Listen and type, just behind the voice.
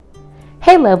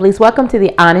Hey lovelies, welcome to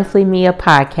the Honestly Mia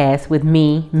podcast with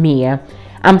me, Mia.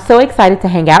 I'm so excited to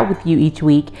hang out with you each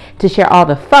week to share all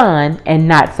the fun and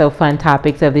not so fun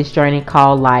topics of this journey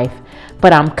called life.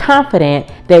 But I'm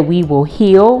confident that we will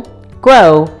heal,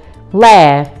 grow,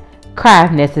 laugh, cry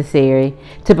if necessary,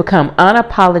 to become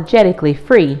unapologetically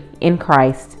free in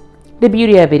Christ. The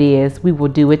beauty of it is we will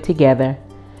do it together.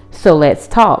 So let's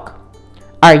talk.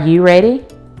 Are you ready?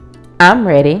 I'm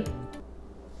ready.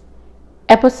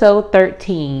 Episode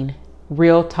 13,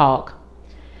 Real Talk.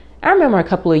 I remember a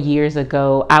couple of years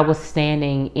ago, I was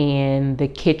standing in the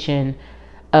kitchen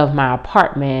of my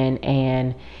apartment,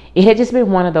 and it had just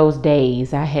been one of those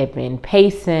days. I had been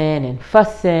pacing and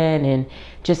fussing and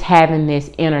just having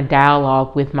this inner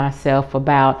dialogue with myself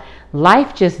about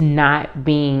life just not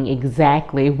being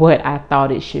exactly what I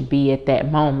thought it should be at that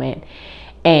moment.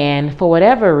 And for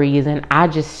whatever reason, I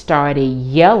just started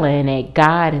yelling at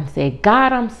God and said,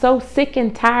 God, I'm so sick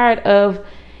and tired of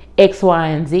X, Y,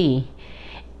 and Z.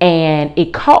 And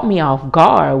it caught me off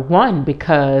guard. One,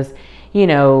 because,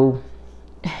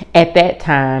 at that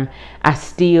time, I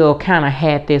still kind of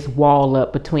had this wall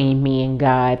up between me and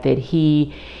God that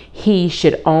he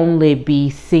should only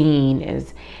be seen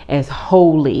as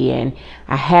holy, and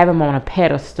I have him on a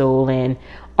pedestal and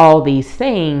all these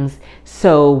things.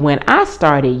 So when I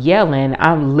started yelling,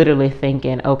 I'm literally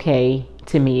thinking, okay,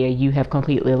 Tamia, you have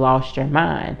completely lost your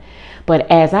mind.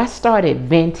 But as I started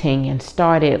venting and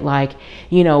started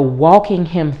walking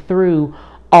him through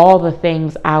all the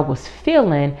things I was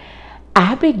feeling,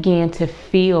 I began to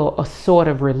feel a sort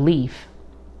of relief.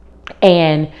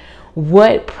 And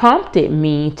what prompted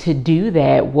me to do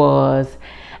that was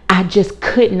I just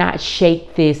could not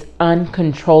shake this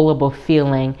uncontrollable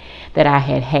feeling that I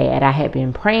had had. I had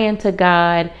been praying to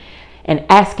God and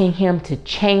asking him to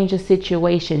change the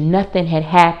situation. Nothing had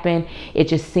happened. It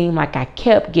just seemed like I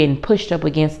kept getting pushed up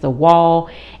against the wall,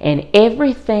 and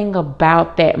everything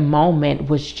about that moment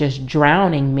was just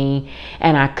drowning me,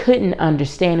 and I couldn't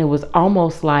understand. It was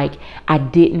almost like I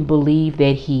didn't believe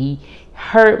that he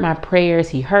heard my prayers,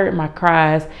 he heard my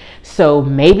cries. So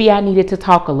maybe I needed to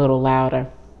talk a little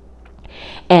louder.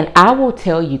 And I will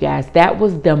tell you guys, that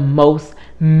was the most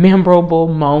memorable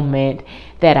moment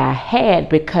that I had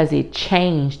because it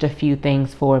changed a few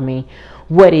things for me.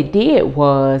 What it did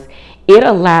was it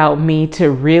allowed me to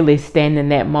really stand in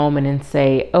that moment and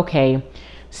say, okay,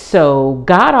 so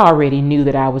God already knew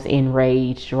that I was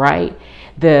enraged, right?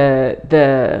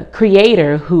 The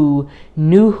creator who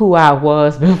knew who I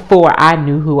was before I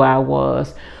knew who I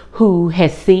was, who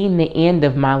has seen the end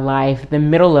of my life, the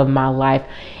middle of my life,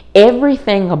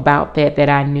 everything about that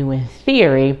I knew in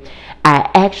theory,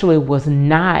 I actually was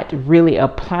not really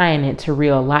applying it to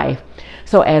real life.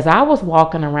 So as I was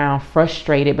walking around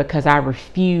frustrated because I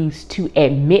refused to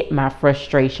admit my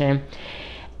frustration,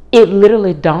 it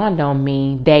literally dawned on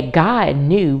me that God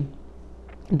knew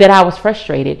that I was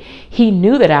frustrated. He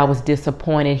knew that I was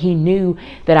disappointed. He knew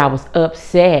that I was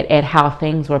upset at how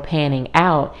things were panning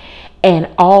out.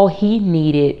 And all he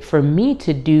needed for me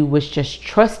to do was just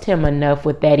trust him enough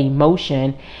with that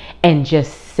emotion and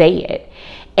just say it.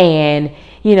 And,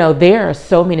 there are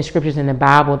so many scriptures in the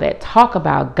Bible that talk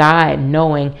about God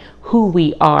knowing who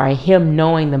we are, him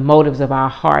knowing the motives of our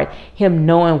heart, him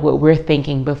knowing what we're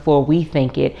thinking before we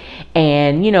think it.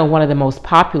 And, one of the most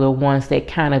popular ones that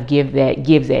kind of gives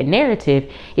that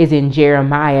narrative is in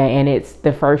Jeremiah, and it's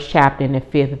the first chapter in the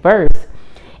 5th verse.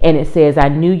 And it says, I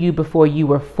knew you before you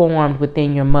were formed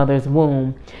within your mother's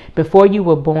womb. Before you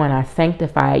were born, I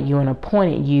sanctified you and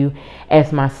appointed you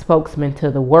as my spokesman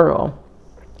to the world.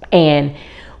 And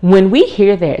when we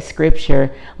hear that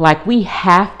scripture, we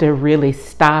have to really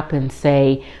stop and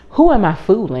say, who am I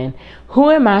fooling? Who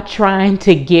am I trying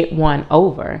to get one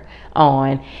over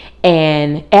on?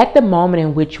 And at the moment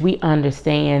in which we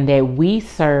understand that we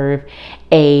serve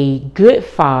a good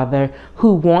father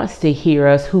who wants to hear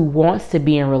us, who wants to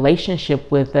be in relationship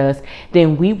with us,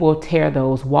 then we will tear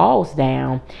those walls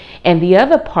down. And the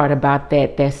other part about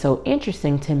that's so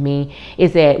interesting to me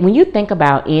is that when you think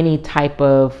about any type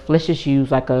of, let's just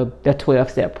use a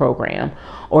 12-step program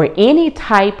or any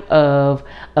type of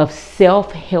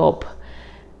self-help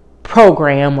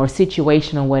program or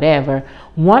situation or whatever,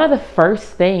 one of the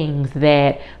first things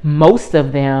that most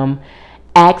of them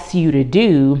ask you to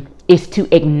do is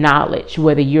to acknowledge,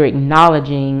 whether you're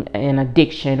acknowledging an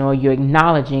addiction or you're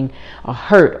acknowledging a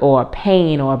hurt or a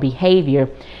pain or a behavior.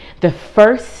 The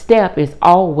first step is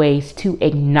always to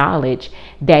acknowledge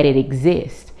that it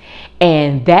exists.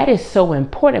 And that is so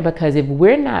important because if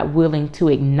we're not willing to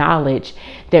acknowledge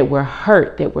that we're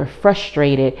hurt, that we're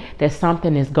frustrated, that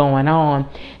something is going on,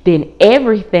 then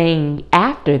everything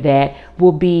after that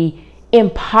will be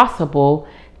impossible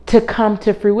to come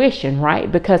to fruition,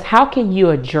 right? Because how can you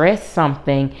address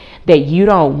something that you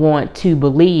don't want to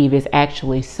believe is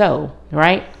actually so,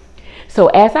 right? So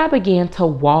as I began to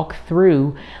walk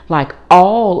through like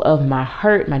all of my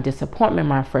hurt, my disappointment,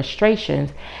 my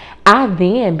frustrations, I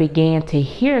then began to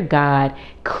hear God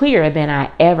clearer than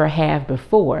I ever have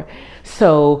before.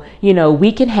 So,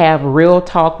 we can have real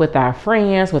talk with our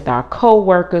friends, with our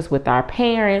coworkers, with our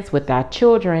parents, with our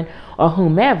children, or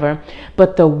whomever.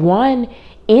 But the one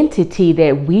entity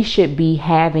that we should be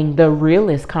having the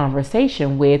realest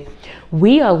conversation with,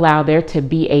 we allow there to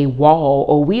be a wall,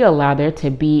 or we allow there to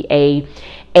be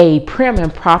a prim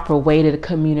and proper way to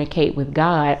communicate with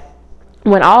God,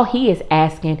 when all he is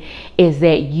asking is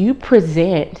that you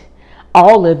present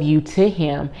all of you to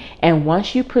him. And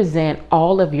once you present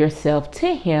all of yourself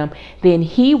to him, then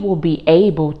he will be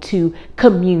able to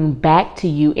commune back to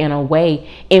you in a way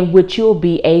in which you'll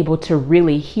be able to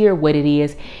really hear what it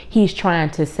is he's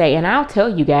trying to say. And I'll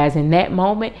tell you guys, in that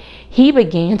moment, he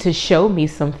began to show me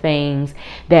some things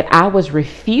that I was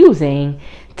refusing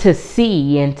to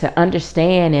see and to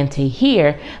understand and to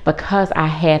hear, because I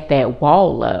had that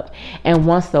wall up. And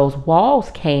once those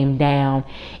walls came down,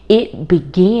 it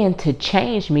began to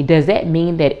change me. Does that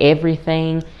mean that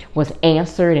everything was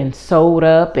answered and sewed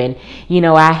up and,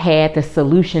 I had the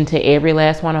solution to every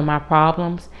last one of my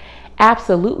problems?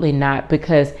 Absolutely not,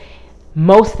 because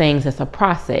most things is a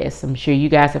process. I'm sure you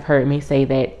guys have heard me say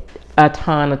that a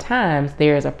ton of times.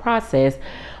 There is a process,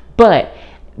 but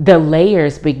the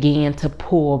layers began to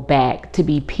pull back, to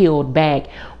be peeled back,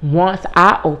 once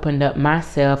I opened up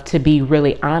myself to be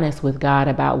really honest with God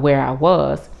about where I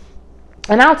was.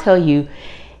 And I'll tell you,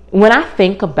 when I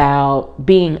think about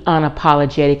being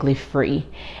unapologetically free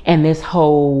and this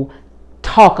whole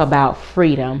talk about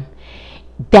freedom,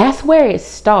 that's where it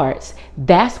starts.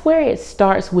 That's where it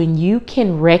starts, when you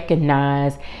can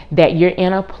recognize that you're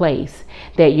in a place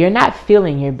that you're not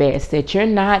feeling your best, that you're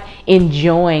not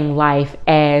enjoying life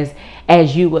as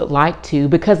you would like to,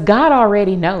 because God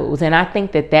already knows. And I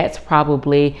think that that's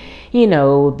probably,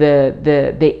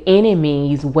 the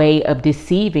enemy's way of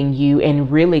deceiving you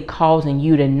and really causing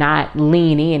you to not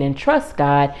lean in and trust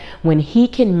God, when he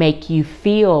can make you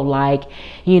feel like,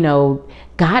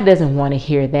 God doesn't want to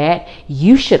hear that.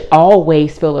 You should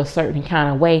always feel a certain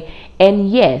kind of way. And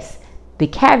yes, the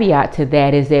caveat to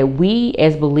that is that we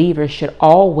as believers should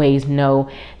always know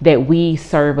that we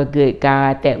serve a good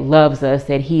God that loves us,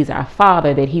 that he's our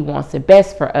Father, that he wants the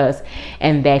best for us,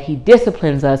 and that he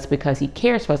disciplines us because he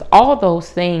cares for us. All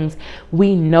those things,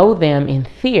 we know them in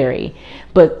theory,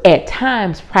 but at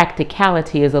times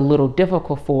practicality is a little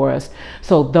difficult for us.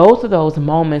 So those are those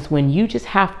moments when you just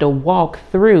have to walk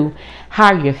through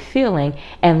how you're feeling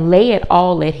and lay it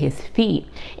all at his feet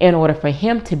in order for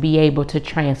him to be able to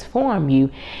transform you.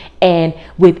 And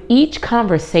with each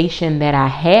conversation that I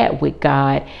had with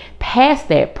God, past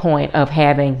that point of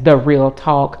having the real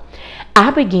talk,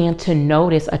 I began to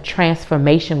notice a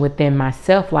transformation within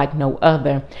myself like no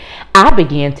other. I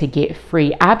began to get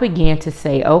free. I began to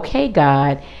say, okay,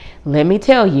 God, let me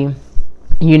tell you,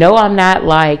 I'm not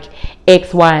like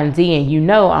X, Y, and Z,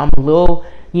 and I'm a little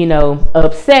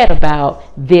upset about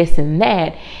this and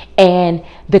that. And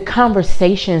the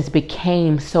conversations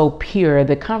became so pure.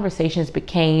 The conversations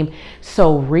became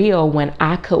so real when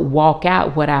I could walk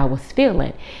out what I was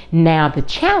feeling. Now, the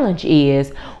challenge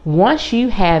is, once you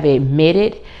have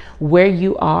admitted where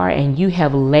you are and you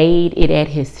have laid it at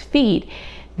his feet,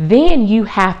 then you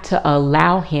have to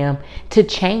allow him to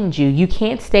change you. You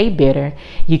can't stay bitter.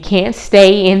 You can't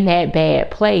stay in that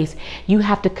bad place. You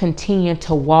have to continue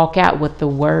to walk out what the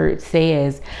word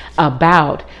says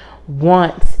about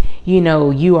once,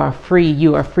 you are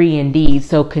free indeed.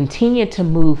 So continue to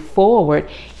move forward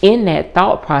in that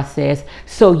thought process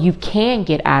so you can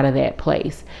get out of that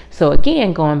place. So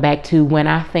again, going back to when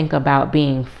I think about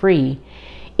being free,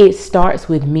 it starts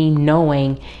with me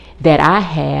knowing that I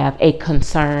have a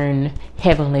concerned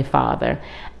Heavenly Father.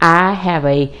 I have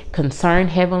a concerned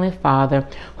Heavenly Father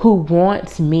who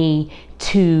wants me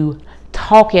to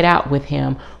talk it out with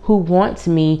him, who wants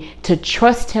me to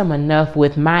trust him enough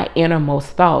with my innermost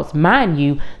thoughts. Mind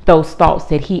you, those thoughts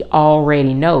that he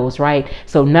already knows, right?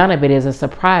 So none of it is a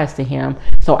surprise to him.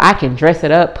 So I can dress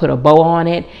it up, put a bow on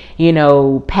it,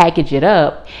 package it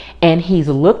up. And he's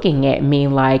looking at me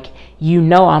like,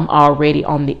 I'm already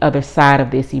on the other side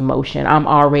of this emotion. I'm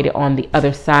already on the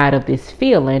other side of this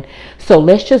feeling. So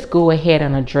let's just go ahead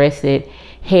and address it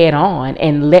head on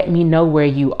and let me know where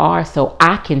you are so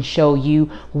I can show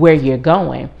you where you're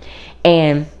going.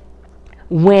 And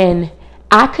when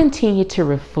I continue to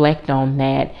reflect on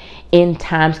that, in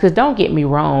times, because don't get me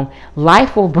wrong,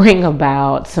 life will bring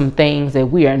about some things that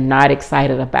we are not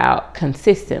excited about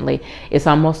consistently. It's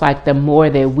almost like the more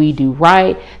that we do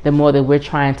right, the more that we're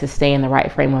trying to stay in the right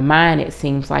frame of mind, it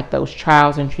seems like those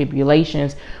trials and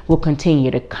tribulations will continue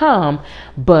to come.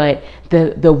 But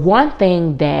the one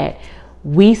thing that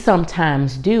we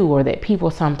sometimes do, or that people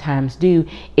sometimes do,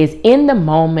 is in the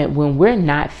moment when we're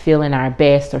not feeling our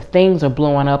best or things are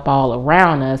blowing up all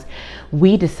around us,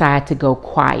 we decide to go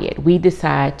quiet. We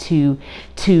decide to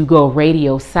go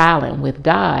radio silent with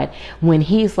God, when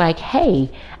he's like, hey,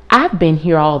 I've been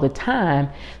here all the time.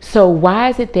 So why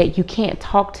is it that you can't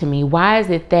talk to me? Why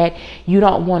is it that you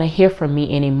don't want to hear from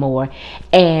me anymore?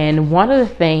 And one of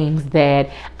the things that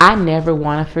I never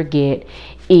want to forget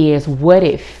is what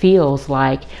it feels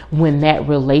like when that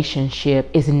relationship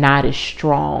is not as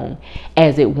strong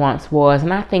as it once was.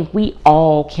 And I think we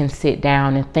all can sit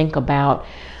down and think about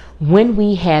when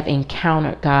we have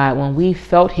encountered God, when we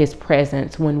felt his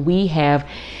presence, when we have,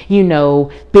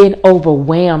 been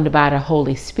overwhelmed by the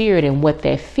Holy Spirit, and what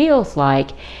that feels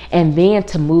like. And then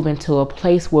to move into a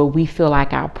place where we feel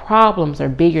like our problems are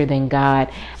bigger than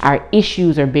God, our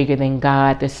issues are bigger than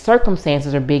God, the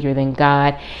circumstances are bigger than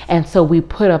God. And so we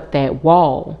put up that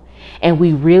wall, and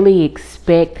we really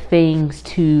expect things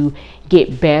to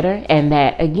get better. And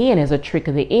that, again, is a trick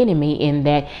of the enemy, in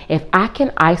that if I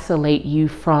can isolate you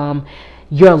from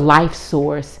your life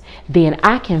source, then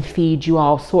I can feed you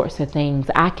all sorts of things.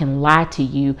 I can lie to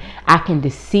you. I can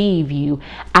deceive you.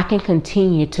 I can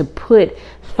continue to put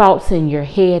thoughts in your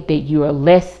head that you are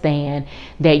less than,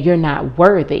 that you're not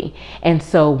worthy. And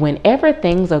so whenever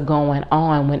things are going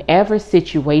on, whenever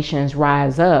situations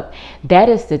rise up, that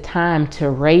is the time to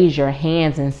raise your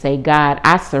hands and say, God,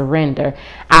 I surrender.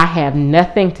 I have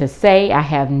nothing to say. I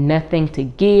have nothing to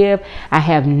give. I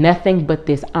have nothing but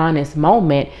this honest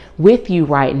moment with you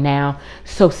right now.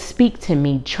 So speak to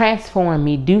me, transform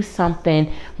me, do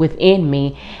something within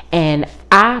me. And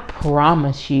I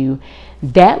promise you,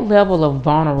 that level of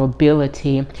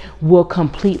vulnerability will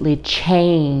completely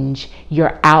change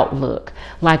your outlook.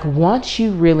 Like, once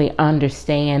you really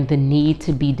understand the need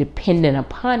to be dependent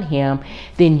upon him,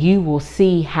 then you will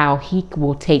see how he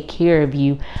will take care of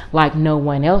you like no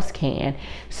one else can.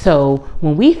 So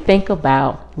when we think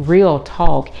about real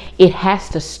talk, it has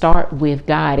to start with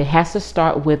God. It has to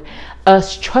start with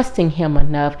us trusting him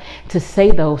enough to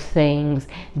say those things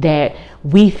that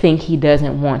we think he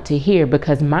doesn't want to hear,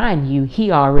 because mind you,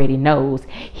 he already knows.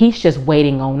 He's just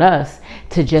waiting on us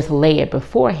to just lay it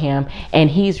before him, and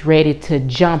he's ready to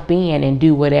jump in and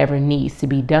do whatever needs to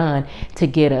be done to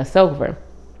get us over.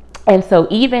 And so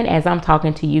even as I'm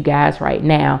talking to you guys right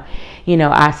now,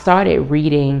 I started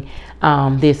reading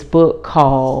this book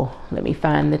called, let me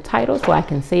find the title so I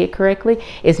can say it correctly.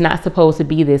 It's Not Supposed to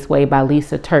Be This Way by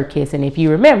Lysa TerKeurst. And if you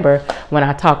remember when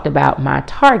I talked about my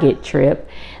Target trip,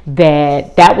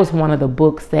 that was one of the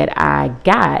books that I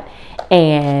got.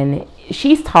 And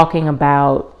she's talking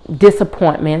about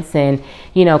disappointments and,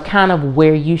 kind of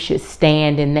where you should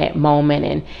stand in that moment,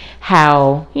 and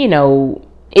how,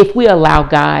 if we allow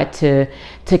God to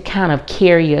kind of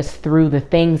carry us through the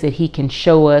things that he can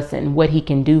show us and what he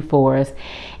can do for us.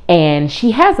 And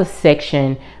she has a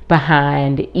section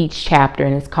behind each chapter,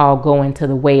 and it's called Going to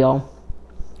the Well.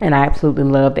 And I absolutely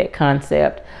love that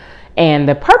concept. And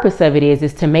the purpose of it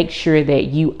is to make sure that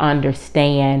you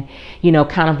understand,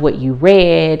 kind of what you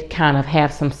read, kind of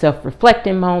have some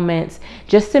self-reflecting moments,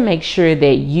 just to make sure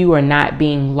that you are not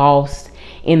being lost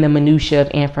in the minutia of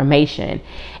information.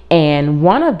 And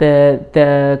one of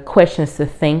the questions to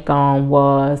think on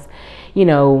was,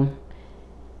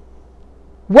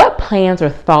 what plans or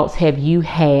thoughts have you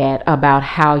had about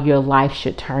how your life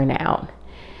should turn out?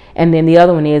 And then the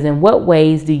other one is, in what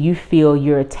ways do you feel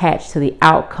you're attached to the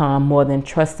outcome more than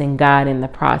trusting God in the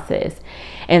process?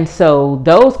 And so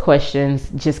those questions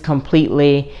just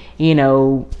completely,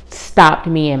 stopped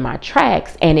me in my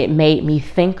tracks, and it made me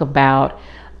think about,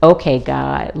 okay,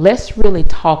 God, let's really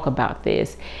talk about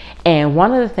this. And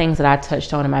one of the things that I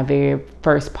touched on in my very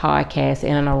first podcast,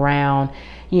 in and around,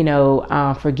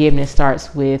 forgiveness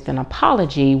starts with an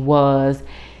apology, was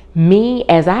me,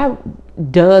 as I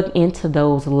dug into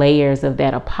those layers of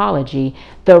that apology,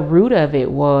 the root of it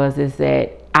is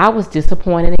that I was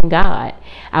disappointed in God.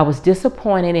 I was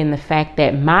disappointed in the fact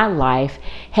that my life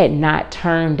had not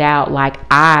turned out like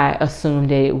I assumed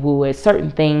that it would.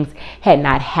 Certain things had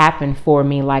not happened for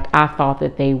me like I thought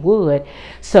that they would.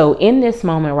 So in this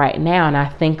moment right now, and I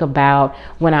think about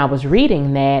when I was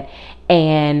reading that,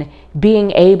 and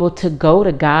being able to go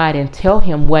to God and tell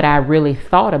him what I really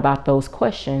thought about those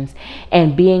questions,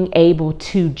 and being able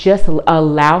to just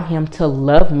allow him to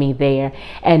love me there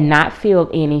and not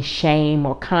feel any shame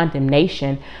or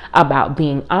condemnation about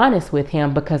being honest with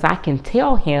him, because I can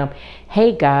tell him,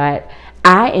 hey God,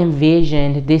 I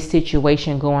envisioned this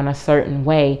situation going a certain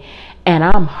way, and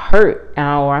I'm hurt,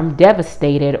 or I'm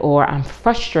devastated, or I'm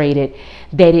frustrated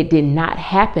that it did not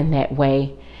happen that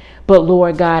way. But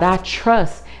Lord God, I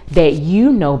trust that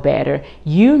you know better.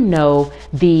 You know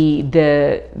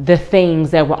the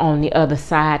things that were on the other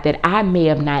side that I may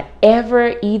have not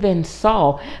ever even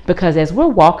saw. Because as we're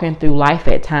walking through life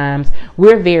at times,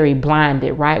 we're very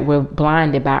blinded, right? We're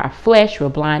blinded by our flesh. We're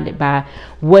blinded by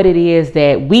what it is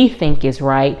that we think is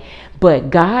right.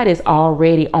 But God is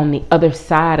already on the other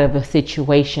side of a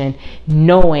situation,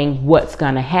 knowing what's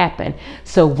going to happen.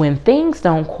 So when things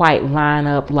don't quite line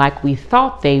up like we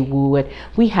thought they would,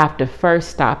 we have to first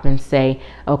stop and say,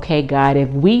 okay, God, if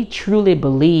we truly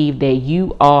believe that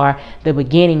you are the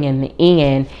beginning and the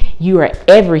end, you are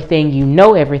everything, you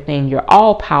know everything, you're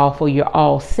all powerful, you're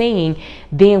all seeing,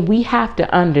 then we have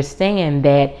to understand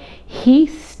that he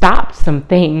stopped some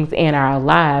things in our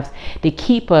lives to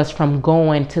keep us from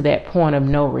going to that point of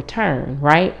no return,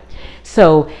 right?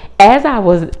 So as I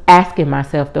was asking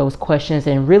myself those questions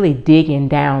and really digging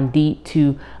down deep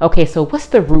to, okay, so what's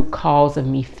the root cause of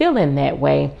me feeling that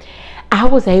way? I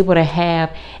was able to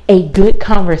have a good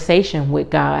conversation with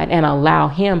God and allow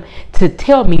him to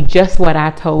tell me just what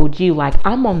I told you. Like,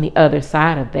 I'm on the other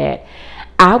side of that.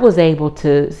 I was able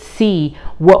to see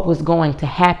what was going to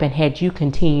happen had you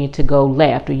continued to go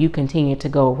left or you continued to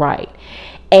go right.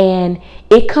 And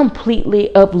it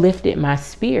completely uplifted my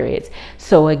spirits.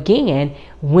 So again,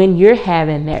 when you're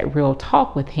having that real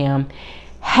talk with him,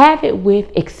 have it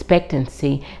with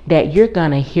expectancy that you're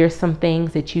going to hear some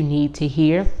things that you need to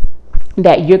hear,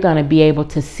 that you're going to be able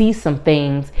to see some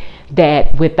things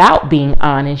that without being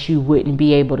honest you wouldn't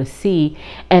be able to see,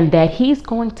 and that he's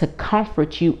going to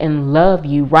comfort you and love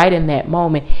you right in that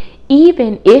moment,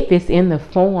 even if it's in the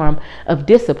form of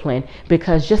discipline.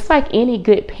 Because just like any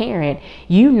good parent,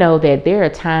 you know that there are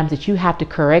times that you have to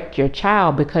correct your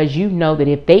child, because you know that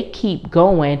if they keep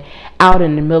going out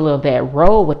in the middle of that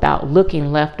road without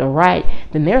looking left or right,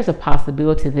 then there's a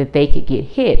possibility that they could get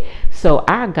hit. So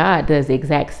our God does the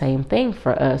exact same thing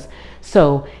for us.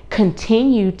 So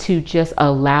continue to just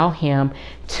allow him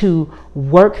to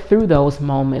work through those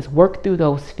moments, work through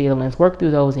those feelings, work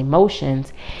through those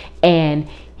emotions, and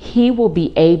he will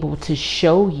be able to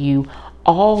show you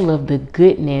all of the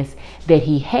goodness that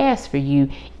he has for you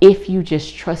if you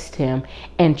just trust him.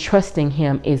 And trusting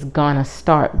him is gonna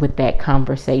start with that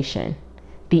conversation,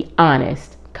 the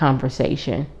honest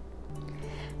conversation.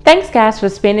 Thanks, guys, for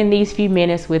spending these few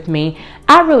minutes with me.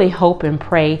 I really hope and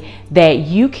pray that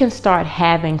you can start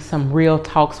having some real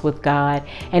talks with God,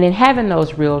 and in having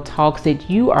those real talks that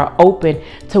you are open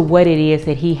to what it is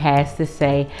that he has to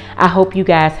say. I hope you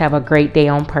guys have a great day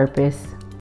on purpose.